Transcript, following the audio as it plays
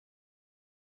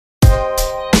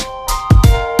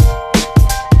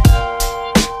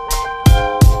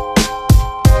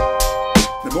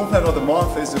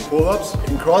pull-ups.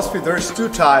 In CrossFit there's two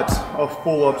types of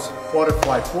pull-ups,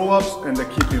 butterfly pull-ups and the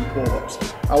keeping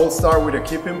pull-ups. I will start with the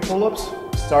keeping pull-ups,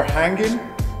 start hanging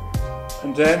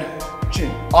and then chin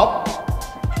up,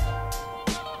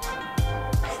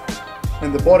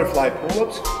 and the butterfly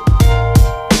pull-ups.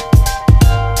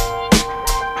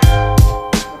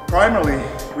 Primarily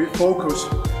we focus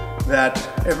that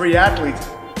every athlete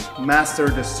master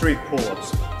the streak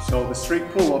pull-ups. So the streak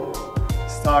pull-up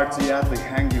starts the athlete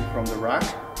hanging from the rack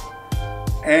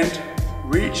and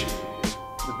reach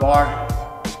the bar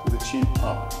with the chin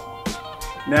up.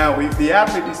 Now if the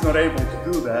athlete is not able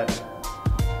to do that,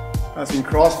 as in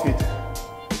CrossFit,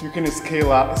 you can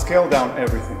scale down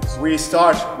everything. So we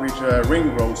start with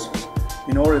ring rows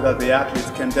in order that the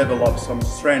athletes can develop some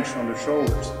strength on the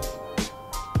shoulders.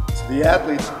 So the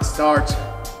athlete starts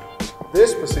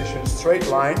this position, straight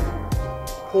line,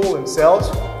 pull themselves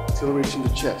till reaching the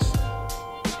chest.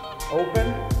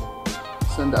 Open,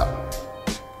 send up.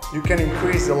 You can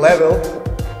increase the level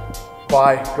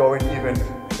by going even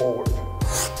forward.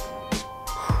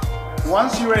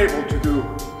 Once you're able to do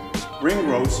ring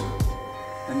rows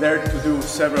and there to do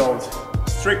several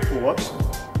strict pull-ups,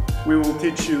 we will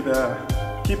teach you the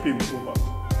keeping pull-up.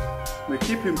 The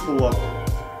keeping pull-up,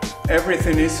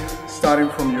 everything is starting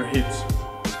from your hips.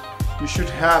 You should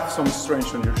have some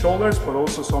strength on your shoulders, but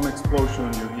also some explosion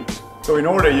on your hips. So in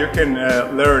order you can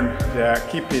learn the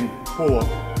keeping pull-up,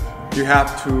 you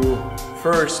have to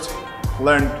first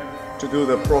learn to do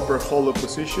the proper hollow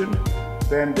position,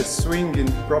 then the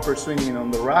swinging, proper swinging on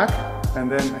the rack,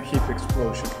 and then a hip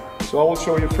explosion. So I will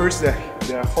show you first the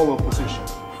hollow position.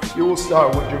 You will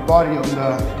start with your body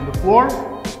on the floor,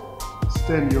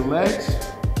 extend your legs,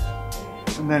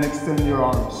 and then extend your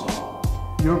arms.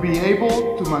 You'll be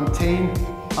able to maintain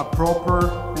a proper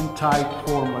and tight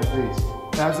form like this.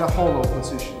 That's a hollow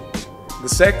position. The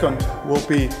second will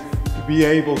be to be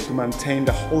able to maintain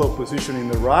the hollow position in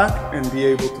the rack and be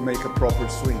able to make a proper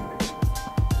swing.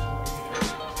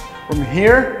 From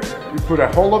here, you put a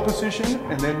hollow position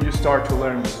and then you start to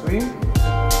learn the swing.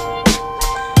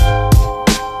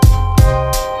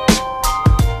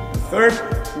 The third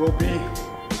will be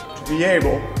to be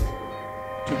able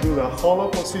to do the hollow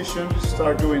position,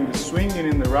 start doing the swinging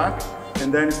in the rack,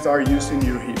 and then start using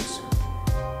your hips.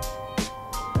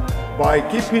 By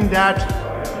keeping that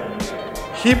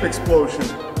hip explosion,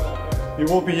 you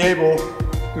will be able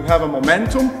to have a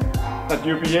momentum that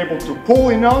you'll be able to pull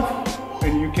enough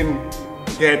and you can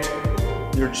get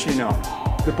your chin up.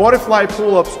 The butterfly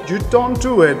pull-ups, you don't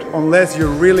do it unless you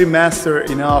really master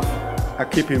enough a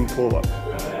keeping pull-up.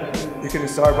 You can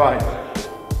start by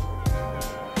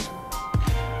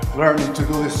learning to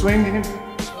do the swinging,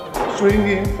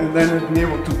 and then be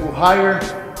able to go higher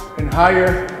and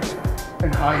higher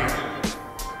and higher.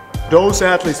 Those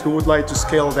athletes who would like to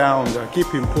scale down the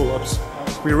keeping pull-ups,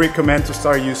 we recommend to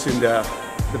start using the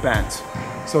bands.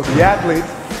 So the athlete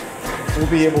will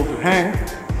be able to hang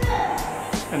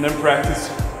and then practice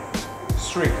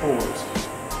strict pull-ups.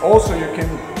 Also you can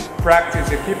practice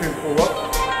the keeping pull-up.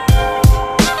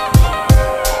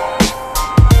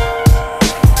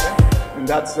 And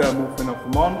that's the movement of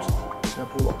the month, the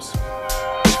pull-ups.